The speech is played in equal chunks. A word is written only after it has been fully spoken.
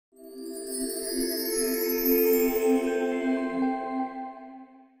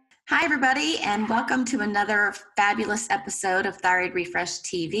Hi, everybody, and welcome to another fabulous episode of Thyroid Refresh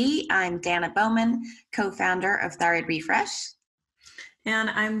TV. I'm Danna Bowman, co-founder of Thyroid Refresh. And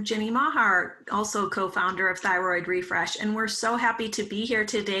I'm Ginny Mahar, also co-founder of Thyroid Refresh. And we're so happy to be here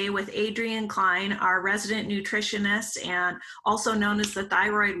today with Adrienne Klein, our resident nutritionist and also known as the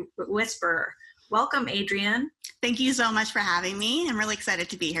Thyroid Whisperer. Welcome, Adrienne. Thank you so much for having me. I'm really excited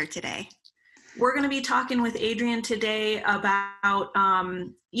to be here today. We're going to be talking with Adrienne today about,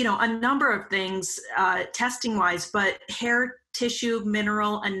 a number of things testing-wise, but hair tissue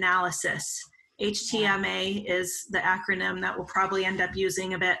mineral analysis. HTMA is the acronym that we'll probably end up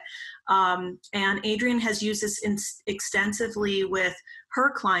using a bit. And Adrienne has used this extensively with her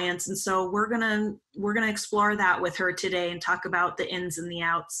clients. And so we're gonna explore that with her today and talk about the ins and the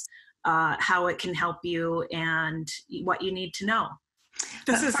outs, how it can help you and what you need to know.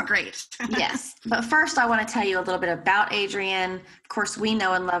 This is great. Yes. But first, I want to tell you a little bit about Adrienne. Of course, we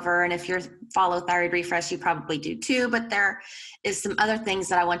know and love her. And if you follow Thyroid Refresh, you probably do too. But there is some other things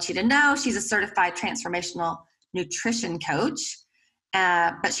that I want you to know. She's a certified transformational nutrition coach.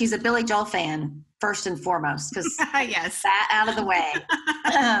 But she's a Billy Joel fan, first and foremost, because yes, that out of the way.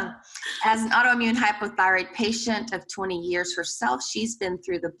 As an autoimmune hypothyroid patient of 20 years herself, she's been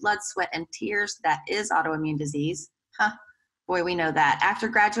through the blood, sweat, and tears that is autoimmune disease. Boy, we know that. After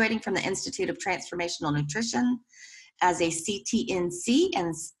graduating from the Institute of Transformational Nutrition as a CTNC,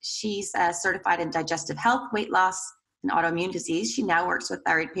 and she's certified in digestive health, weight loss, and autoimmune disease, she now works with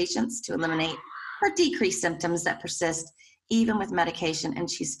thyroid patients to eliminate or decrease symptoms that persist even with medication,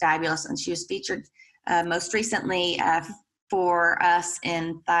 and she's fabulous. And she was featured most recently for us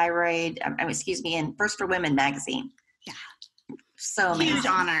in in First for Women magazine. Yeah. So amazing.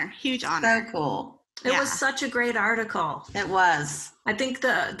 Huge honor. So cool. It was such a great article. It was. I think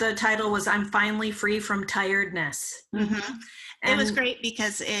the title was "I'm Finally Free from Tiredness." Mm-hmm. It was great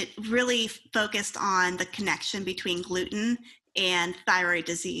because it really focused on the connection between gluten and thyroid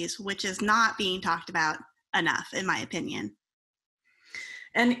disease, which is not being talked about enough, in my opinion.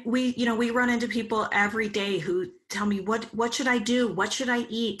 And we run into people every day who tell me, what should I do? What should I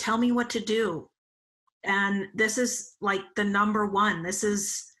eat? Tell me what to do. And this is like the number one. This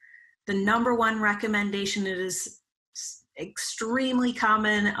is the number one recommendation. It is extremely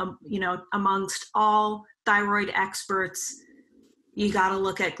common, amongst all thyroid experts. You got to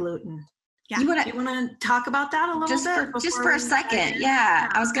look at gluten. Yeah. You want to talk about that a little bit? Just for a second. Yeah.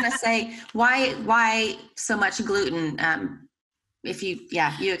 I was going to say, why so much gluten?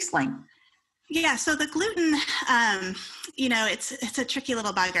 You explain. Yeah, so the gluten, it's a tricky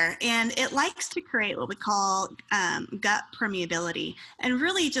little bugger, and it likes to create what we call gut permeability. And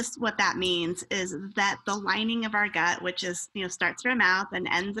really just what that means is that the lining of our gut, which is, starts at our mouth and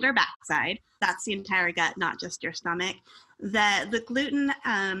ends at our backside, that's the entire gut, not just your stomach, that the gluten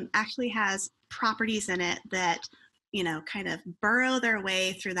actually has properties in it that, kind of burrow their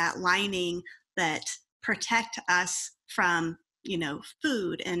way through that lining that protect us from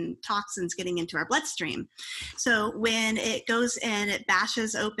food and toxins getting into our bloodstream. So when it goes in, it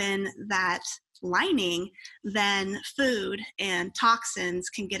bashes open that lining, then food and toxins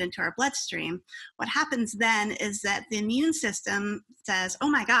can get into our bloodstream. What happens then is that the immune system says, oh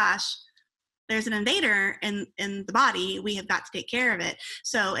my gosh, there's an invader in the body. We have got to take care of it.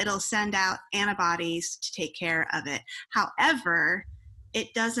 So it'll send out antibodies to take care of it. However,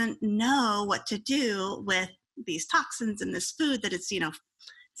 it doesn't know what to do with these toxins in this food that it's,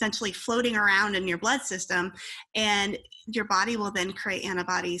 essentially floating around in your blood system, and your body will then create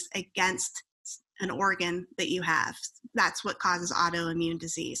antibodies against an organ that you have. That's what causes autoimmune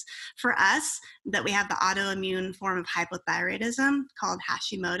disease. For us, that we have the autoimmune form of hypothyroidism called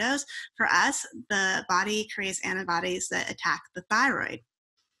Hashimoto's, for us, the body creates antibodies that attack the thyroid.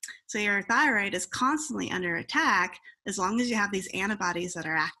 So your thyroid is constantly under attack as long as you have these antibodies that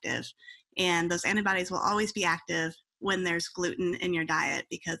are active. And those antibodies will always be active when there's gluten in your diet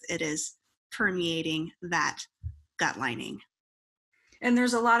because it is permeating that gut lining. And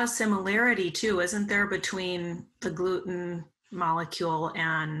there's a lot of similarity too, isn't there, between the gluten molecule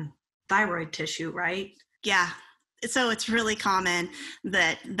and thyroid tissue, right? Yeah. So it's really common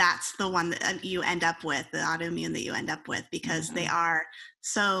that that's the one that you end up with, the autoimmune that you end up with, because they are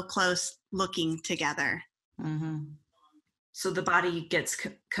so close looking together. Mm-hmm. So the body gets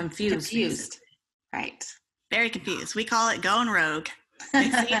confused. Right. Very confused. We call it going rogue. They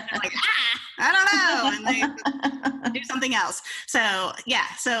see it, they're like, I don't know, and they do something else. So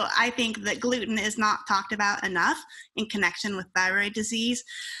I think that gluten is not talked about enough in connection with thyroid disease.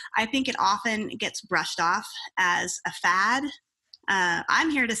 I think it often gets brushed off as a fad I'm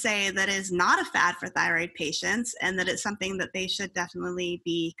here to say that is not a fad for thyroid patients and that it's something that they should definitely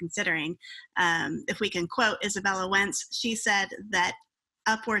be considering. If we can quote Isabella Wentz, she said that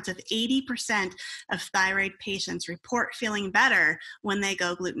upwards of 80% of thyroid patients report feeling better when they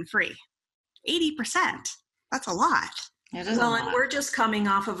go gluten-free. 80%. That's a lot. Well, and we're just coming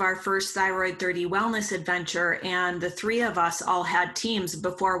off of our first Thyroid 30 wellness adventure, and the three of us all had teams.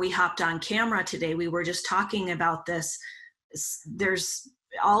 Before we hopped on camera today, we were just talking about this.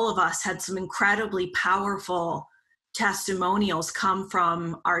 All of us had some incredibly powerful testimonials come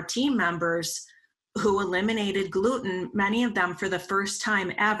from our team members who eliminated gluten, many of them for the first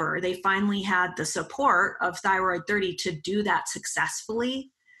time ever. They finally had the support of Thyroid 30 to do that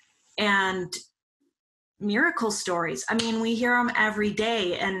successfully. And miracle stories. I mean, we hear them every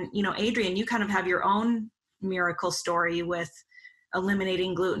day. And, Adrienne, you kind of have your own miracle story with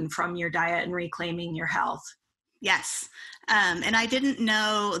eliminating gluten from your diet and reclaiming your health. Yes. And I didn't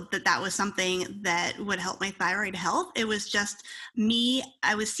know that that was something that would help my thyroid health. It was just me.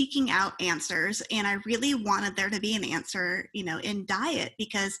 I was seeking out answers, and I really wanted there to be an answer, in diet,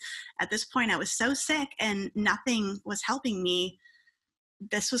 because at this point I was so sick and nothing was helping me.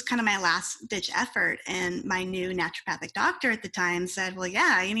 This was kind of my last ditch effort. And my new naturopathic doctor at the time said, well,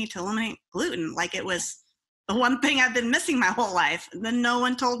 yeah, you need to eliminate gluten. Like it was the one thing I've been missing my whole life that no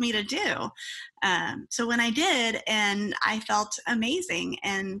one told me to do. So when I did, and I felt amazing,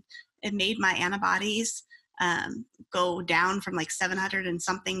 and it made my antibodies go down from like 700 and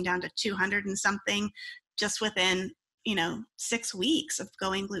something down to 200 and something just within 6 weeks of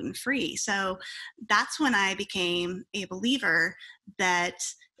going gluten-free. So that's when I became a believer that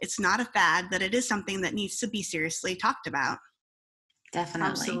it's not a fad, that it is something that needs to be seriously talked about.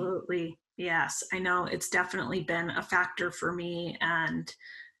 Definitely. Absolutely. Yes. I know it's definitely been a factor for me and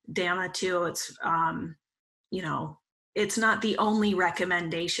Danna too. It's, it's not the only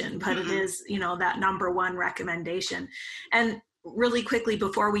recommendation, but it is, that number one recommendation. And really quickly,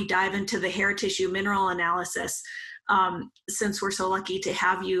 before we dive into the hair tissue mineral analysis, since we're so lucky to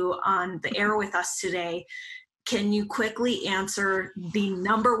have you on the air with us today, can you quickly answer the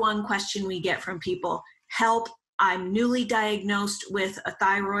number one question we get from people? Help, I'm newly diagnosed with a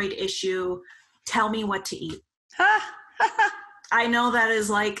thyroid issue. Tell me what to eat. I know that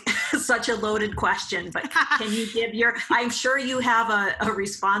is like such a loaded question, but can you give I'm sure you have a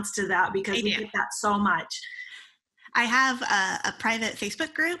response to that, because we get that so much. I have a private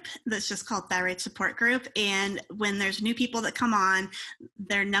Facebook group that's just called Thyroid Support Group. And when there's new people that come on,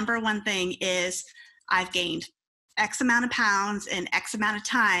 their number one thing is, I've gained X amount of pounds in X amount of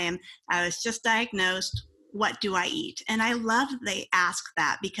time. I was just diagnosed. What do I eat? And I love they ask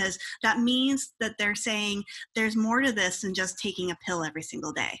that, because that means that they're saying there's more to this than just taking a pill every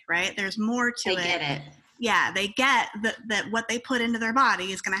single day, right? There's more to it. They get it. Yeah, they get that what they put into their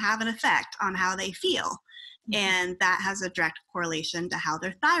body is going to have an effect on how they feel. And that has a direct correlation to how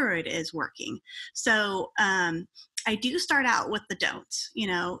their thyroid is working. So I do start out with the don'ts.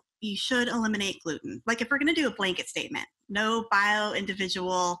 You should eliminate gluten. Like if we're going to do a blanket statement, no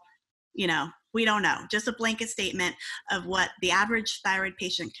bio-individual, we don't know. Just a blanket statement of what the average thyroid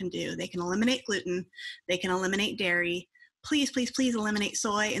patient can do. They can eliminate gluten. They can eliminate dairy. Please, please, please eliminate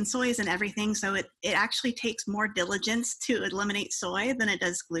soy. And soy is in everything. So it actually takes more diligence to eliminate soy than it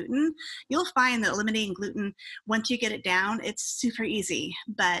does gluten. You'll find that eliminating gluten, once you get it down, it's super easy.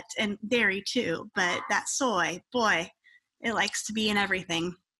 And dairy too. But that soy, boy, it likes to be in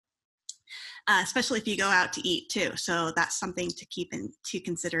everything. Especially if you go out to eat too. So that's something to keep into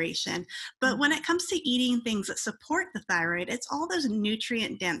consideration. But when it comes to eating things that support the thyroid, it's all those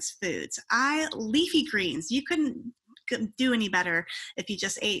nutrient-dense foods. Leafy greens, you couldn't do any better if you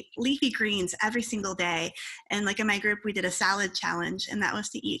just ate leafy greens every single day. And like in my group, we did a salad challenge, and that was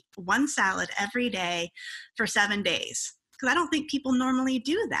to eat one salad every day for 7 days. Because I don't think people normally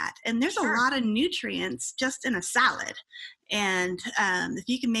do that. And there's a lot of nutrients just in a salad. And if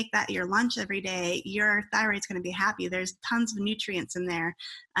you can make that your lunch every day, your thyroid's going to be happy. There's tons of nutrients in there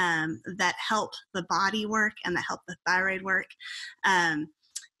that help the body work and that help the thyroid work. And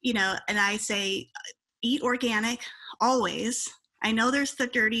I say eat organic always. I know there's the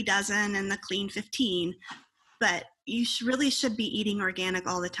dirty dozen and the clean 15, but you really should be eating organic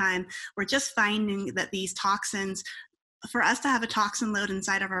all the time. We're just finding that these toxins, for us to have a toxin load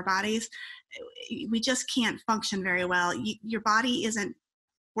inside of our bodies, we just can't function very well. Your body isn't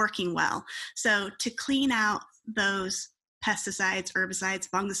working well. So to clean out those pesticides, herbicides,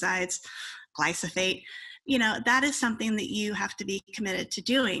 fungicides, glyphosate, that is something that you have to be committed to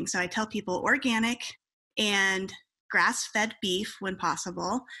doing. So I tell people organic and grass-fed beef when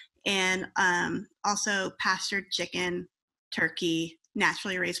possible, and also pastured chicken, turkey,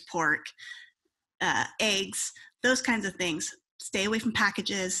 naturally raised pork, eggs, those kinds of things. Stay away from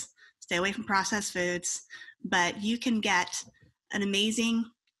packages, stay away from processed foods, but you can get an amazing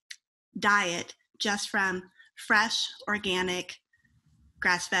diet just from fresh, organic,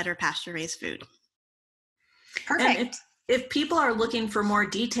 grass-fed or pasture-raised food. Perfect. And if people are looking for more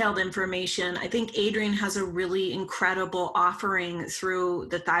detailed information, I think Adrienne has a really incredible offering through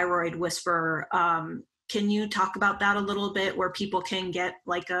the Thyroid Whisperer. Can you talk about that a little bit, where people can get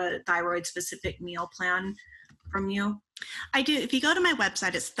like a thyroid-specific meal plan from you? I do. If you go to my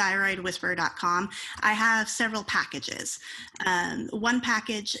website, it's thyroid-whisperer.com. I have several packages. One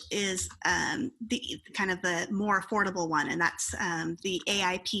package is the kind of the more affordable one, and that's the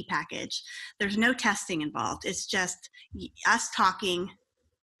AIP package. There's no testing involved. It's just us talking.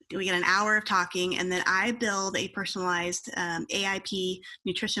 We get an hour of talking, and then I build a personalized AIP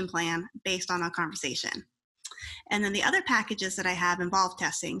nutrition plan based on our conversation. And then the other packages that I have involve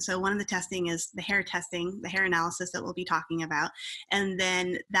testing. So one of the testing is the hair testing, the hair analysis that we'll be talking about. And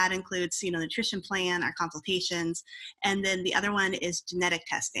then that includes, the nutrition plan, our consultations. And then the other one is genetic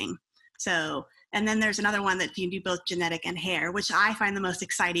testing. So, and then there's another one that you do both genetic and hair, which I find the most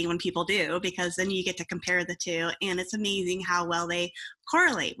exciting when people do, because then you get to compare the two, and it's amazing how well they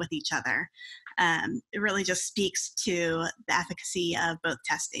correlate with each other. It really just speaks to the efficacy of both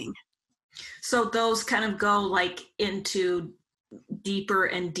testing. So those kind of go like into deeper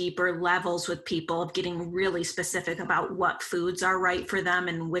and deeper levels with people, of getting really specific about what foods are right for them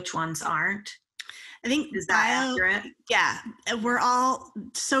and which ones aren't. I think is that accurate? Yeah, we're all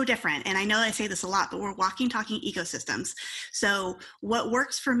so different. And I know I say this a lot, but we're walking, talking ecosystems. So what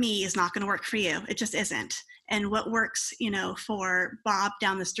works for me is not going to work for you. It just isn't. And what works, for Bob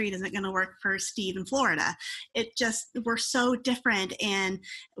down the street isn't going to work for Steve in Florida. We're so different, and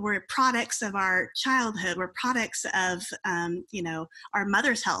we're products of our childhood. We're products of, our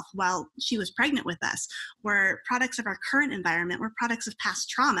mother's health while she was pregnant with us. We're products of our current environment. We're products of past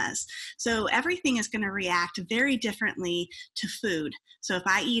traumas. So everything is going to react very differently to food. So if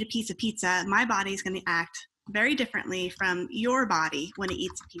I eat a piece of pizza, my body is going to act very differently from your body when it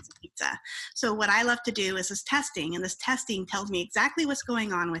eats a piece of pizza. So what I love to do is this testing, and this testing tells me exactly what's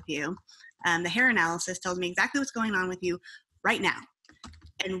going on with you. The hair analysis tells me exactly what's going on with you right now.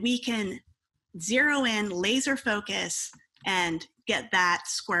 And we can zero in, laser focus, and get that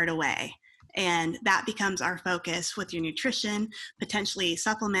squared away. And that becomes our focus with your nutrition, potentially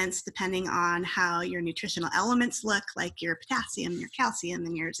supplements, depending on how your nutritional elements look, like your potassium, your calcium,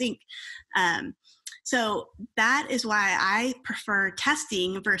 and your zinc. So that is why I prefer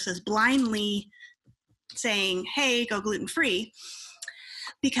testing versus blindly saying, hey, go gluten-free,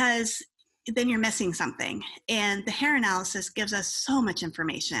 because then you're missing something. And the hair analysis gives us so much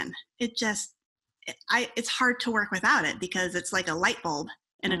information. It's hard to work without it, because it's like a light bulb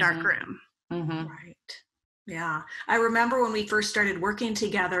in a dark room. Mm-hmm. Right. Yeah. I remember when we first started working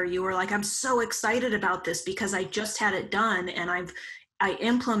together, you were like, I'm so excited about this because I just had it done, and I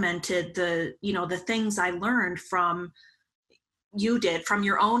implemented the things I learned from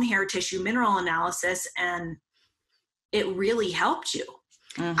your own hair tissue mineral analysis, and it really helped you.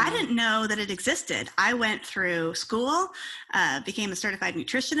 Mm-hmm. I didn't know that it existed. I went through school, became a certified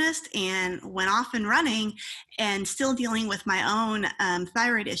nutritionist, and went off and running, and still dealing with my own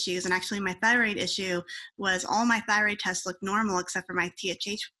thyroid issues. And actually my thyroid issue was all my thyroid tests looked normal except for my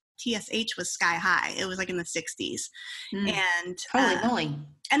TSH was sky high. It was like in the 60s. And holy moly.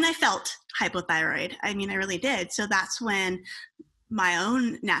 And I felt hypothyroid. I mean, I really did. So that's when my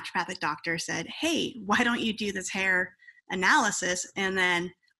own naturopathic doctor said, hey, why don't you do this hair analysis and then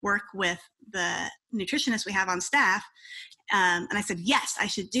work with the nutritionist we have on staff? And I said, yes, I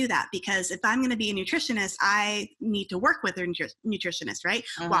should do that, because if I'm going to be a nutritionist, I need to work with a nutritionist, right?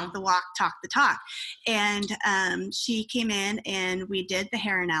 Mm-hmm. Walk the walk, talk the talk. And she came in and we did the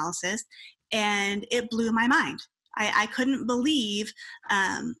hair analysis, and it blew my mind. I couldn't believe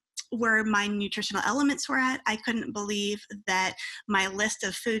where my nutritional elements were at. I couldn't believe that my list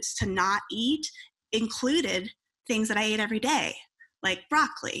of foods to not eat included things that I ate every day, like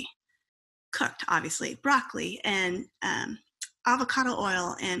broccoli, cooked, obviously, broccoli, and avocado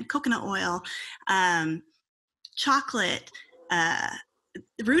oil and coconut oil, chocolate,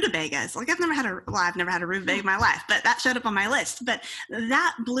 rutabagas. Like I've never had a rutabaga in my life, but that showed up on my list. But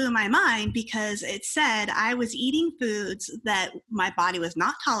that blew my mind, because it said I was eating foods that my body was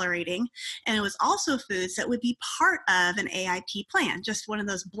not tolerating, and it was also foods that would be part of an AIP plan, just one of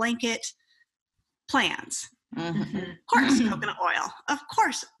those blanket plans. Mm-hmm. Of course, coconut oil. Of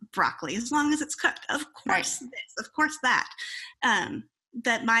course, broccoli, as long as it's cooked. Of course, right. This. Of course, that.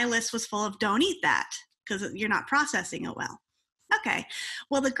 That my list was full of don't eat that. because you're not processing it well. Okay.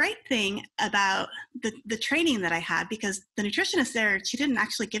 Well, the great thing about the training that I had, because the nutritionist there, she didn't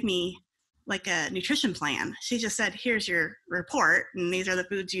actually give me like a nutrition plan. She just said, here's your report, and these are the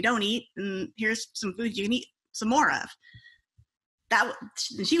foods you don't eat, and here's some foods you can eat some more of.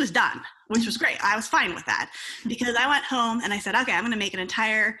 She was done, which was great. I was fine with that, because I went home and I said, okay, I'm going to make an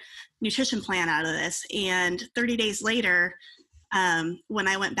entire nutrition plan out of this. And 30 days later, when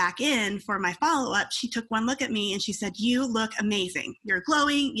I went back in for my follow-up, she took one look at me and she said, you look amazing. You're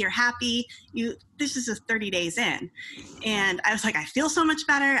glowing. You're happy. This is just 30 days in. And I was like, I feel so much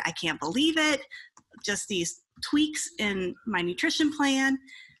better. I can't believe it. Just these tweaks in my nutrition plan.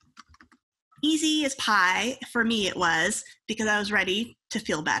 Easy as pie for me it was, because I was ready to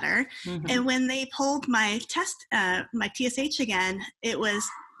feel better. Mm-hmm. And when they pulled my test, my TSH again, it was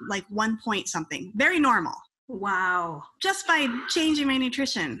like 1 point something, very normal. Wow. Just by changing my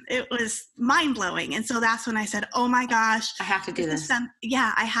nutrition. It was mind-blowing. And so that's when I said, oh my gosh, I have to do this.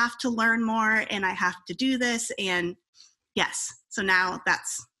 I have to learn more, and I have to do this. And yes, so now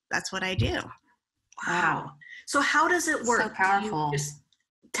that's what I do. Wow. So how does it work? So powerful. Just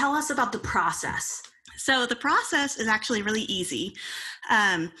tell us about the process. So the process is actually really easy.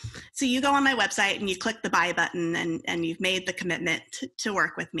 So you go on my website and you click the buy button, and you've made the commitment to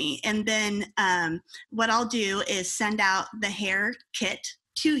work with me. And then what I'll do is send out the hair kit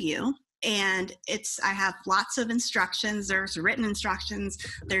to you. And I have lots of instructions. There's written instructions.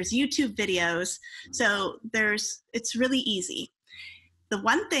 There's YouTube videos. So it's really easy. The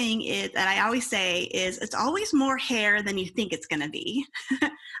one thing that I always say is it's always more hair than you think it's going to be.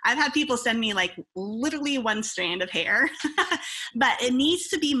 I've had people send me like literally one strand of hair, but it needs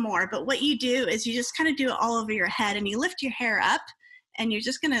to be more. But what you do is you just kind of do it all over your head, and you lift your hair up, and you're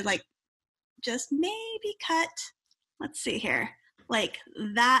just going to like just maybe cut, let's see here, like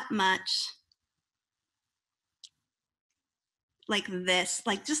that much, like this,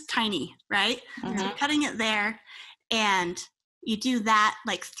 like just tiny, right? Mm-hmm. So cutting it there, and you do that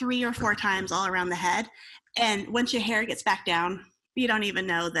like 3 or 4 times all around the head. And once your hair gets back down, you don't even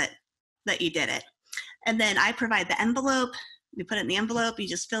know that you did it. And then I provide the envelope. You put it in the envelope. You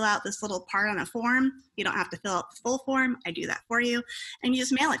just fill out this little part on a form. You don't have to fill out the full form. I do that for you. And you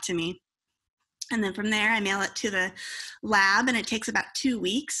just mail it to me. And then from there, I mail it to the lab, and it takes about 2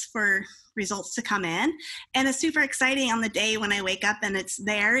 weeks for results to come in. And it's super exciting on the day when I wake up and it's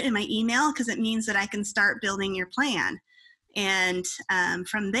there in my email, because it means that I can start building your plan. And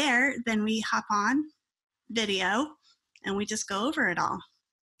from there, then we hop on video and we just go over it all.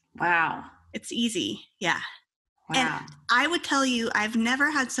 Wow. It's easy. Yeah. Wow. And I would tell you, I've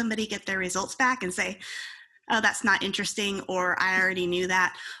never had somebody get their results back and say, oh, that's not interesting, or I already knew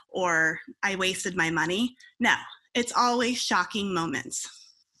that, or I wasted my money. No, it's always shocking moments.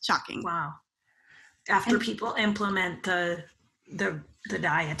 Shocking. Wow. After people implement the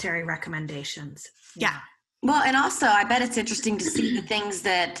dietary recommendations. Yeah. Well, and also I bet it's interesting to see the things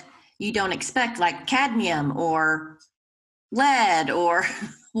that you don't expect, like cadmium or lead or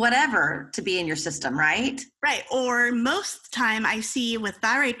whatever to be in your system, right? Right. Or most time I see with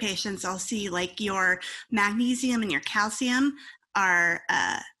thyroid patients, I'll see like your magnesium and your calcium are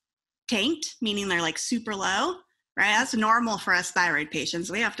tanked, meaning they're like super low, right? That's normal for us thyroid patients.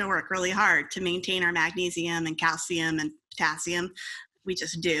 We have to work really hard to maintain our magnesium and calcium and potassium. We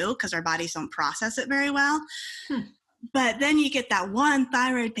just do, because our bodies don't process it very well. But then you get that one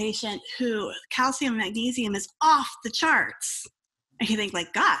thyroid patient who calcium and magnesium is off the charts. And you think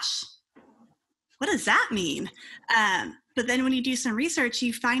like, gosh, what does that mean? But then when you do some research,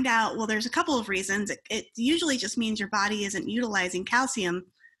 you find out, well, there's a couple of reasons. It usually just means your body isn't utilizing calcium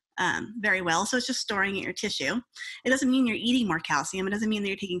very well. So it's just storing in your tissue. It doesn't mean you're eating more calcium. It doesn't mean that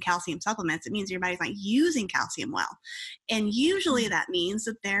you're taking calcium supplements. It means your body's not using calcium well. And usually that means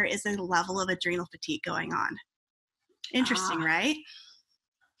that there is a level of adrenal fatigue going on. Interesting, right?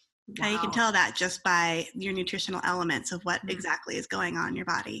 Wow. Now you can tell that just by your nutritional elements of what exactly is going on in your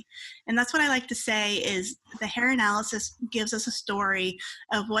body. And that's what I like to say is the hair analysis gives us a story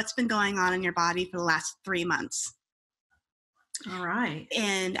of what's been going on in your body for the last 3 months. All right.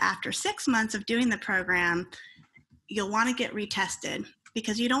 And after 6 months of doing the program, you'll want to get retested,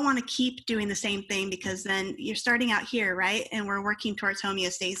 because you don't want to keep doing the same thing, because then you're starting out here, right? And we're working towards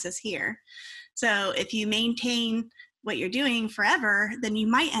homeostasis here. So if you maintain what you're doing forever, then you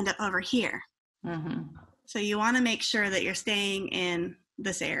might end up over here. Mm-hmm. So you want to make sure that you're staying in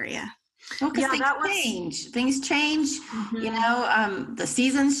this area. Well, because things change, mm-hmm. You know, the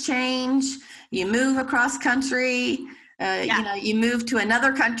seasons change, you move across country, you know, you move to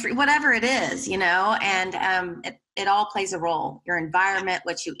another country, whatever it is, you know, and it all plays a role. Your environment,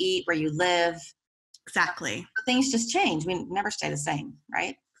 what you eat, where you live. Exactly. Things just change. We never stay the same,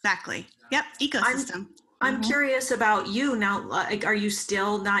 right? Exactly. Yep. Ecosystem. I'm curious about you now. Like, are you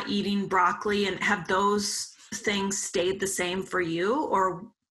still not eating broccoli, and have those things stayed the same for you, or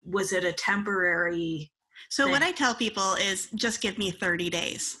was it a temporary So thing? what I tell people is just give me 30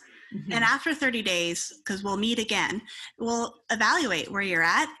 days. Mm-hmm. And after 30 days, because we'll meet again, we'll evaluate where you're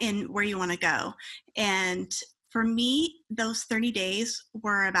at and where you want to go. And for me, those 30 days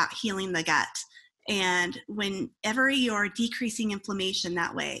were about healing the gut. And whenever you're decreasing inflammation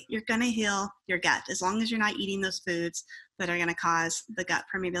that way, you're going to heal your gut, as long as you're not eating those foods that are going to cause the gut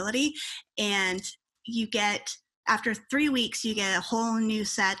permeability. And you get, after 3 weeks, you get a whole new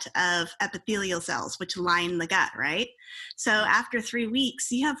set of epithelial cells, which line the gut, right? So after 3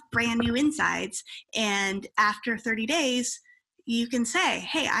 weeks, you have brand new insides. And after 30 days, you can say,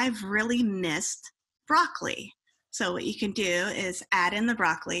 hey, I've really missed broccoli. So what you can do is add in the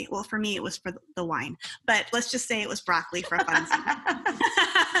broccoli. Well, for me, it was for the wine, but let's just say it was broccoli for fun.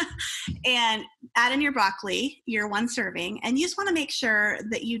 And add in your broccoli, your 1 serving, and you just want to make sure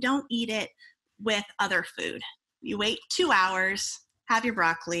that you don't eat it with other food. You wait 2 hours, have your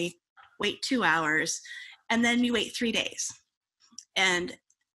broccoli, wait 2 hours, and then you wait 3 days. And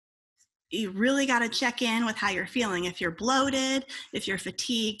you really got to check in with how you're feeling. If you're bloated, if you're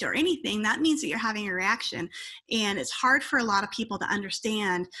fatigued or anything, that means that you're having a reaction. And it's hard for a lot of people to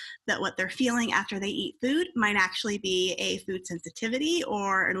understand that what they're feeling after they eat food might actually be a food sensitivity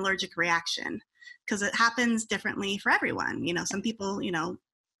or an allergic reaction, because it happens differently for everyone. You know, some people, you know,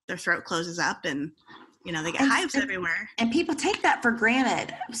 their throat closes up and, you know, they get hives everywhere. And people take that for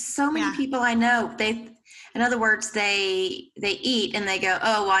granted. So many people I know, in other words, they eat and they go,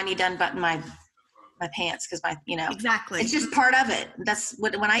 oh, well, I need to unbutton my pants because Exactly. It's just part of it. That's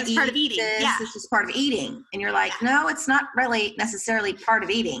what, when I eat part of eating. It's just part of eating. And you're like, no, it's not really necessarily part of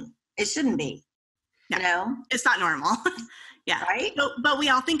eating. It shouldn't be, No, you know? It's not normal. Yeah. Right? But we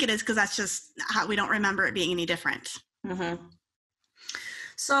all think it is, because that's just how we don't remember it being any different. Mm-hmm.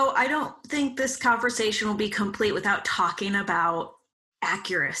 So I don't think this conversation will be complete without talking about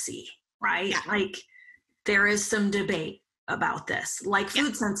accuracy, right? Yeah. Like, there is some debate about this, like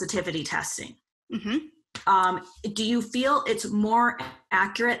food sensitivity testing. Mm-hmm. Do you feel it's more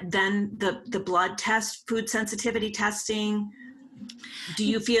accurate than the blood test, food sensitivity testing? Do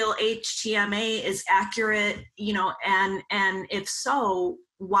you feel HTMA is accurate, you know, and if so,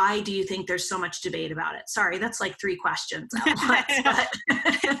 why do you think there's so much debate about it? Sorry, that's like 3 questions at once, but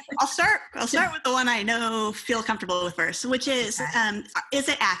I'll start with the one I know, feel comfortable with first, which is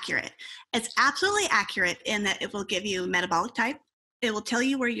it accurate? It's absolutely accurate in that it will give you metabolic type. It will tell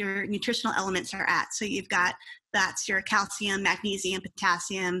you where your nutritional elements are at. So you've got, that's your calcium, magnesium,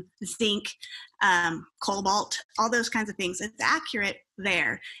 potassium, zinc, cobalt, all those kinds of things. It's accurate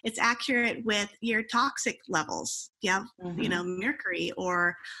there. It's accurate with your toxic levels. You have, you know, mercury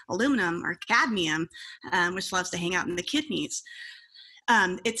or aluminum or cadmium, which loves to hang out in the kidneys.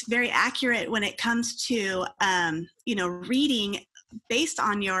 It's very accurate when it comes to, you know, reading based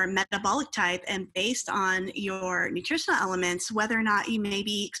on your metabolic type and based on your nutritional elements, whether or not you may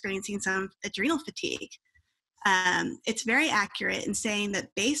be experiencing some adrenal fatigue. It's very accurate in saying that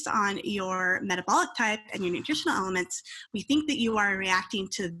based on your metabolic type and your nutritional elements, we think that you are reacting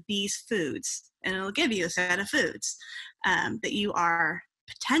to these foods, and it'll give you a set of foods that you are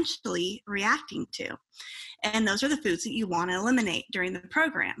potentially reacting to. And those are the foods that you want to eliminate during the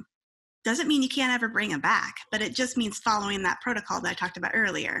program. Doesn't mean you can't ever bring them back, but it just means following that protocol that I talked about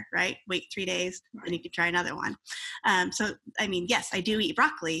earlier, right? Wait 3 days, then you can try another one. So, I mean, yes, I do eat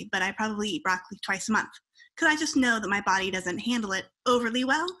broccoli, but I probably eat broccoli twice a month, because I just know that my body doesn't handle it overly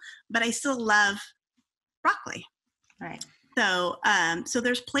well, but I still love broccoli. Right. So, so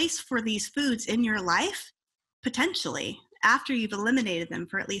there's place for these foods in your life, potentially, after you've eliminated them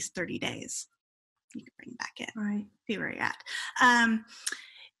for at least 30 days. You can bring them back in, right, see where you're at.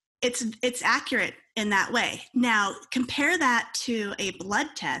 It's accurate in that way. Now, compare that to a blood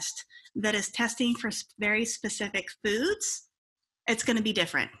test that is testing for very specific foods. It's going to be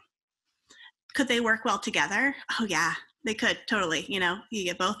different. Could they work well together? Oh yeah, they could, totally. You know, you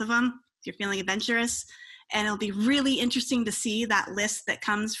get both of them if you're feeling adventurous, and it'll be really interesting to see that list that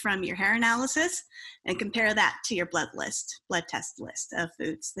comes from your hair analysis and compare that to your blood test list of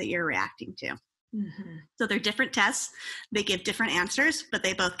foods that you're reacting to. Mm-hmm. So they're different tests. They give different answers, but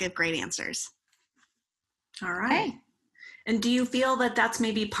they both give great answers. All right. Okay. And do you feel that that's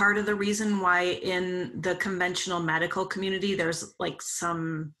maybe part of the reason why in the conventional medical community there's like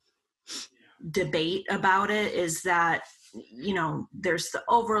some debate about it, is that, you know, there's the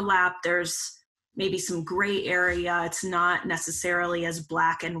overlap, there's maybe some gray area, it's not necessarily as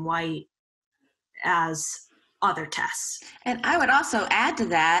black and white as other tests. And I would also add to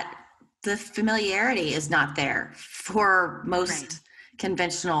that, the familiarity is not there for most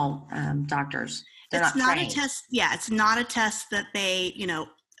conventional doctors. They're It's not not trained. a test. Yeah, it's not a test that they,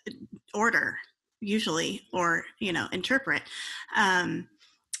 order usually or, interpret.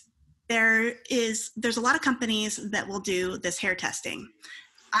 There's a lot of companies that will do this hair testing.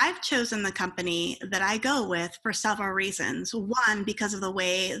 I've chosen the company that I go with for several reasons. One, because of the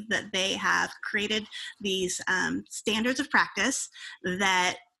way that they have created these standards of practice,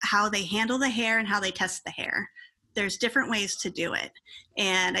 that how they handle the hair and how they test the hair. There's different ways to do it.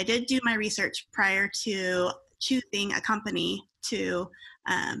 And I did do my research prior to choosing a company to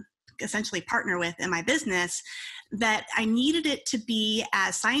essentially partner with in my business, that I needed it to be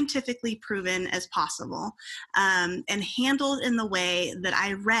as scientifically proven as possible, and handled in the way that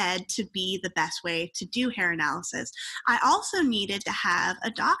I read to be the best way to do hair analysis. I also needed to have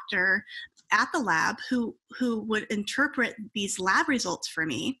a doctor at the lab who would interpret these lab results for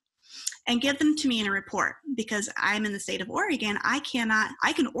me and give them to me in a report, because I'm in the state of Oregon. I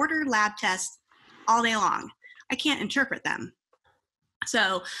can order lab tests all day long. I can't interpret them.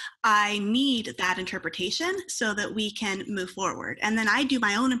 So I need that interpretation so that we can move forward. And then I do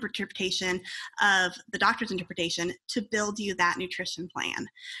my own interpretation of the doctor's interpretation to build you that nutrition plan.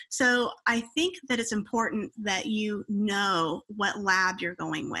 So I think that it's important that you know what lab you're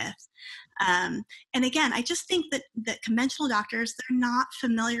going with. And again, I just think that conventional doctors, they're not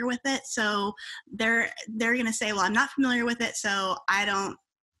familiar with it. So they're going to say, well, I'm not familiar with it, so I don't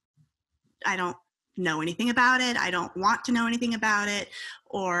know anything about it. I don't want to know anything about it,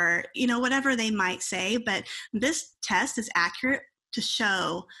 or, whatever they might say. But this test is accurate to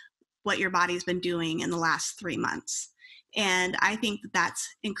show what your body's been doing in the last 3 months. And I think that that's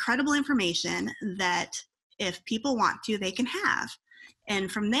incredible information that if people want to, they can have. And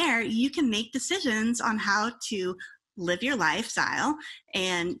from there, you can make decisions on how to live your lifestyle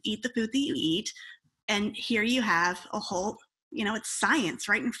and eat the food that you eat. And here you have a whole, it's science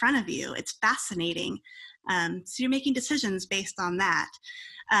right in front of you. It's fascinating. So you're making decisions based on that.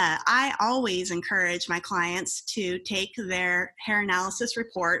 I always encourage my clients to take their hair analysis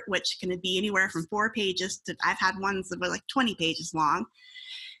report, which can be anywhere from 4 pages to, I've had ones that were like 20 pages long,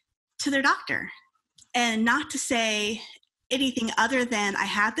 to their doctor. And not to say anything other than, I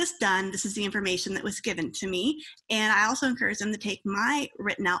had this done, this is the information that was given to me. And I also encourage them to take my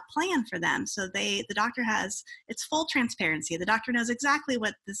written out plan for them. So the doctor has, it's full transparency. The doctor knows exactly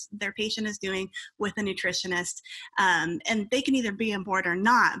what their patient is doing with a nutritionist. And they can either be on board or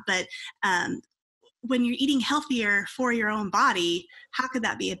not. But when you're eating healthier for your own body, how could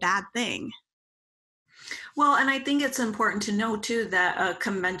that be a bad thing? Well, and I think it's important to know too that a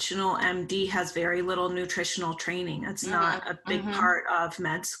conventional MD has very little nutritional training. It's not a big part of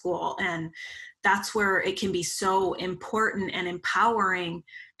med school. And that's where it can be so important and empowering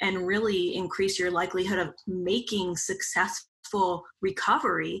and really increase your likelihood of making successful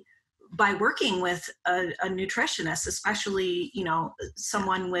recovery by working with a nutritionist, especially,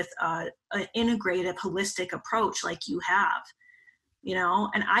 someone with an integrative, holistic approach like you have,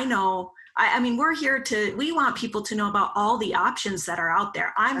 and I know, we're here we want people to know about all the options that are out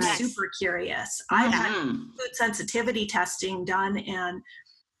there. I'm super curious. I've had food sensitivity testing done, and,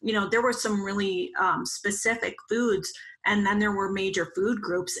 there were some really specific foods, and then there were major food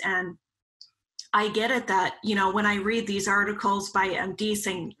groups. And I get it that, when I read these articles by MD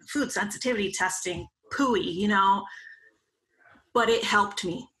saying food sensitivity testing, pooey, but it helped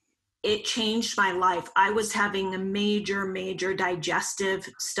me. It changed my life. I was having major digestive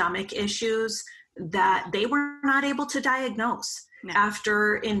stomach issues that they were not able to diagnose. No.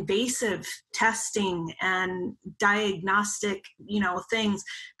 After invasive testing and diagnostic, things,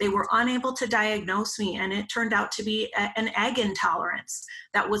 they were unable to diagnose me. And it turned out to be an egg intolerance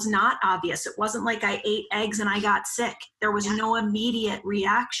that was not obvious. It wasn't like I ate eggs and I got sick. There was no immediate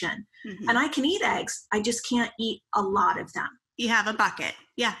reaction. Mm-hmm. And I can eat eggs. I just can't eat a lot of them. You have a bucket.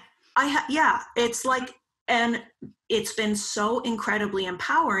 Yeah. It's like, and it's been so incredibly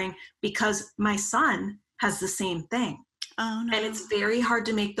empowering because my son has the same thing. Oh, no. And it's very hard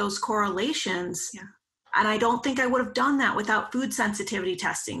to make those correlations. Yeah. And I don't think I would have done that without food sensitivity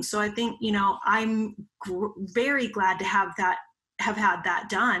testing. So I think, I'm very glad to have had that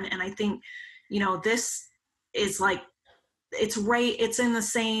done. And I think, this is like, it's in the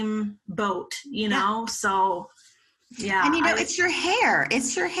same boat, so. Yeah. And it's your hair.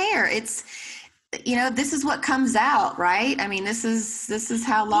 It's your hair. It's, this is what comes out, right? This is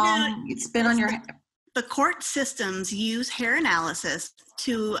how long it's been on your hair. The court systems use hair analysis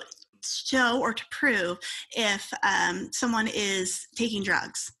to show or to prove if someone is taking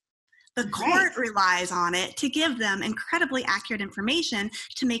drugs. The court relies on it to give them incredibly accurate information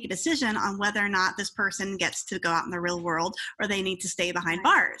to make a decision on whether or not this person gets to go out in the real world or they need to stay behind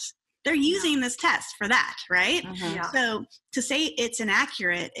bars. They're using this test for that, right? Mm-hmm. Yeah. So to say it's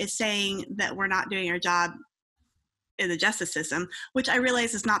inaccurate is saying that we're not doing our job in the justice system, which I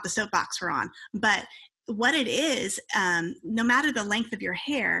realize is not the soapbox we're on. But what it is, no matter the length of your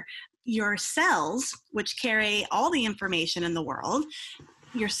hair, your cells, which carry all the information in the world,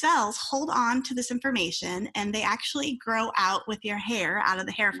 your cells hold on to this information and they actually grow out with your hair out of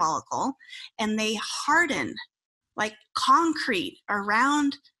the hair follicle, and they harden like concrete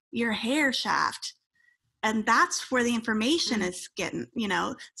around your hair shaft. And that's where the information is getting,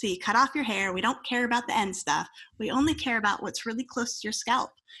 so you cut off your hair. We don't care about the end stuff. We only care about what's really close to your scalp.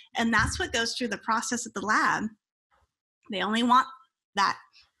 And that's what goes through the process at the lab. They only want that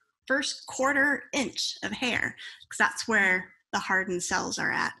first quarter inch of hair because that's where the hardened cells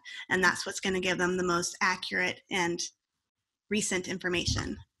are at. And that's what's going to give them the most accurate and recent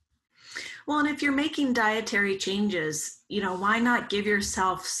information. Well, and if you're making dietary changes, why not give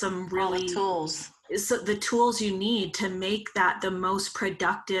yourself some really tools? So the tools you need to make that the most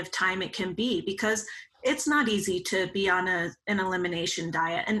productive time it can be, because it's not easy to be on an elimination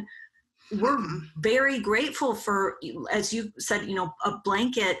diet. And we're very grateful for, as you said, a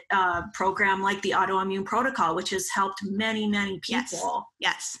blanket program like the autoimmune protocol, which has helped many, many people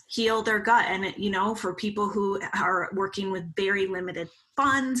heal their gut. And, for people who are working with very limited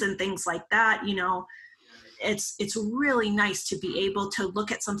funds and things like that, it's really nice to be able to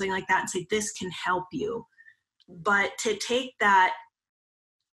look at something like that and say, this can help you. But to take that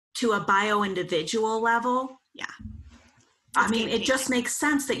to a bio-individual level, it just makes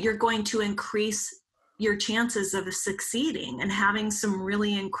sense that you're going to increase your chances of succeeding and having some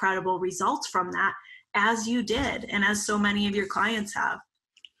really incredible results from that, as you did and as so many of your clients have.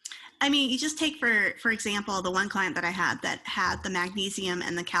 I mean, you just take, for example, the one client that I had that had the magnesium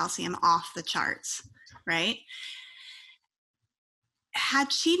and the calcium off the charts, right?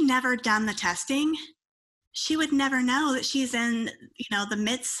 Had she never done the testing, she would never know that she's in, the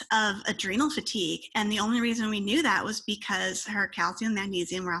midst of adrenal fatigue. And the only reason we knew that was because her calcium and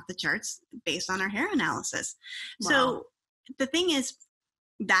magnesium were off the charts based on her hair analysis. Wow. So the thing is,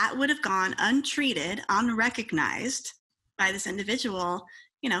 that would have gone untreated, unrecognized by this individual,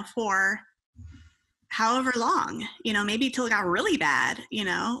 for however long, maybe till it got really bad,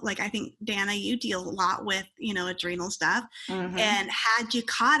 like I think, Danna, you deal a lot with, adrenal stuff. Mm-hmm. And had you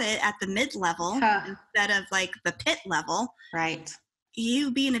caught it at the mid-level instead of like the pit level, right,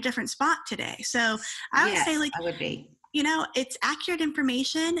 you'd be in a different spot today. So I would say, like, I would be. It's accurate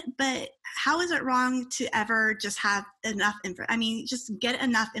information, but how is it wrong to ever just have enough just get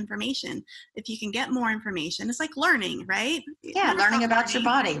enough information. If you can get more information, it's like learning, right? Yeah, learning about your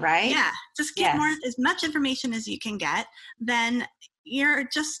body, right? Yeah, just get as much information as you can get, then you're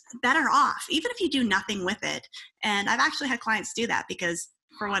just better off, even if you do nothing with it. And I've actually had clients do that because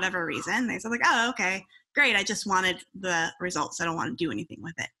for whatever reason, they said like, oh, okay, great. I just wanted the results. I don't want to do anything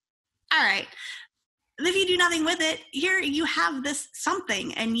with it. All right. If you do nothing with it, here you have this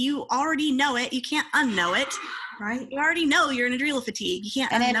something and you already know it. You can't unknow it. Right. You already know you're in adrenal fatigue. You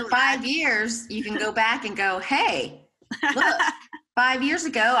can't and unknow in 5 years, you can go back and go, hey, look, 5 years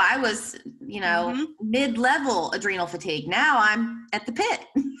ago, I was, mid-level adrenal fatigue. Now I'm at the pit.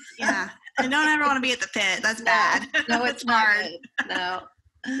 Yeah. And don't ever want to be at the pit. That's bad. No, it's hard. No.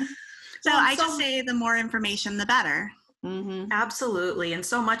 So I just say the more information, the better. Mm-hmm. Absolutely. And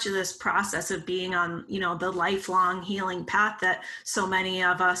so much of this process of being on, the lifelong healing path that so many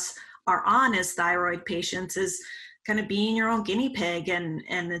of us are on as thyroid patients is kind of being your own guinea pig. And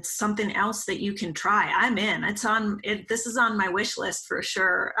it's something else that you can try. I'm in. This is on my wish list for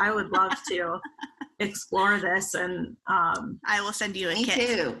sure. I would love to explore this. And I will send you a kit.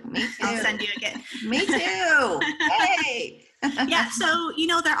 Me too. I'll send you a kit. Me too. Hey. Yeah. So,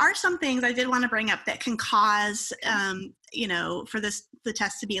 there are some things I did want to bring up that can cause, for the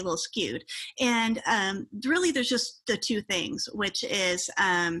test to be a little skewed. And really there's just the two things, which is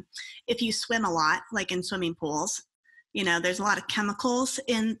if you swim a lot, like in swimming pools, there's a lot of chemicals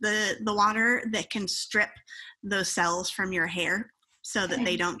in the water that can strip those cells from your hair so that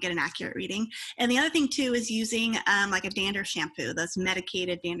they don't get an accurate reading. And the other thing too is using like a dandruff shampoo, those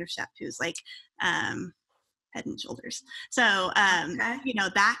medicated dandruff shampoos, like Head and Shoulders. So,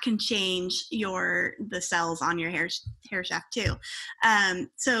 that can change the cells on your hair shaft too.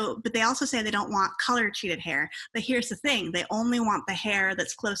 But they also say they don't want color treated hair. But here's the thing, they only want the hair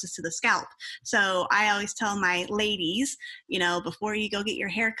that's closest to the scalp. So I always tell my ladies, before you go get your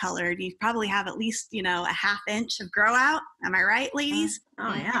hair colored, you probably have at least, a half inch of grow out. Am I right, ladies?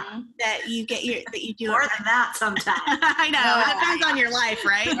 Oh yeah. that you get that you do More it than that sometimes. I know. Oh. It depends on your life,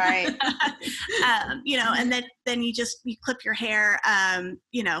 right? Right. And then you clip your hair,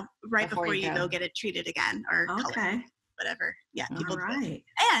 right before you go get it treated again or colored, Okay. whatever. Yeah, people All do. right.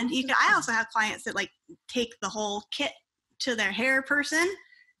 And I also have clients that like take the whole kit to their hair person,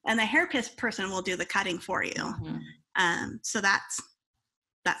 and the hair person will do the cutting for you. Mm-hmm. So that's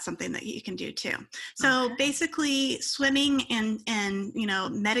something that you can do too. So basically swimming and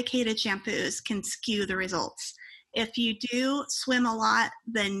medicated shampoos can skew the results. If you do swim a lot,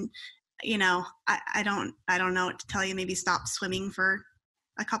 then I don't know what to tell you. Maybe stop swimming for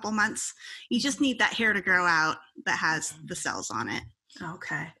a couple months. You just need that hair to grow out that has the cells on it.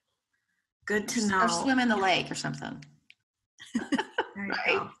 Okay. Good to know. Or swim in the lake or something. There you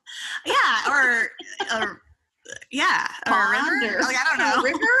go. Yeah, or a river. Like, I don't know.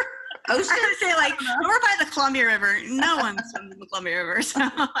 River? Ocean? I would say like over by the Columbia River. No one swims in the Columbia River, so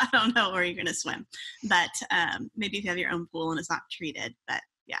I don't know where you're going to swim. But maybe if you have your own pool and it's not treated. But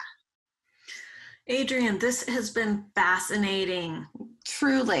yeah. Adrienne, this has been fascinating.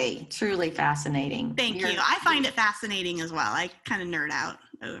 Truly, truly fascinating. Thank you. I find it fascinating as well. I kind of nerd out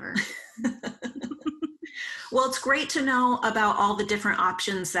over. Well, it's great to know about all the different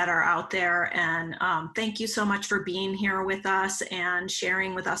options that are out there. And thank you so much for being here with us and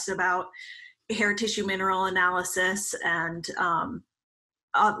sharing with us about hair tissue mineral analysis and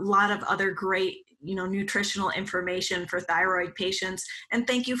a lot of other great, nutritional information for thyroid patients. And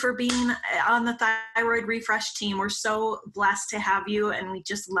thank you for being on the Thyroid Refresh team. We're so blessed to have you, and we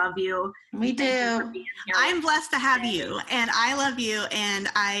just love you. We do. I'm blessed to have you, and I love you, and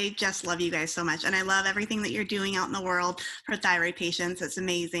I just love you guys so much. And I love everything that you're doing out in the world for thyroid patients. It's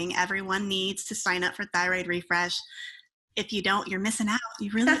amazing. Everyone needs to sign up for Thyroid Refresh. If you don't, you're missing out. You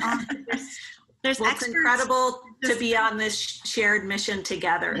really are. There's it's incredible to be on this shared mission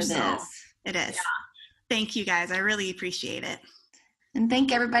together. It is. Yeah. Thank you guys. I really appreciate it. And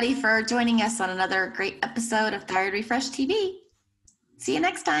thank everybody for joining us on another great episode of Thyroid Refresh TV. See you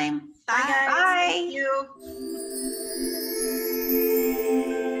next time. Bye, guys. Bye. Thank you.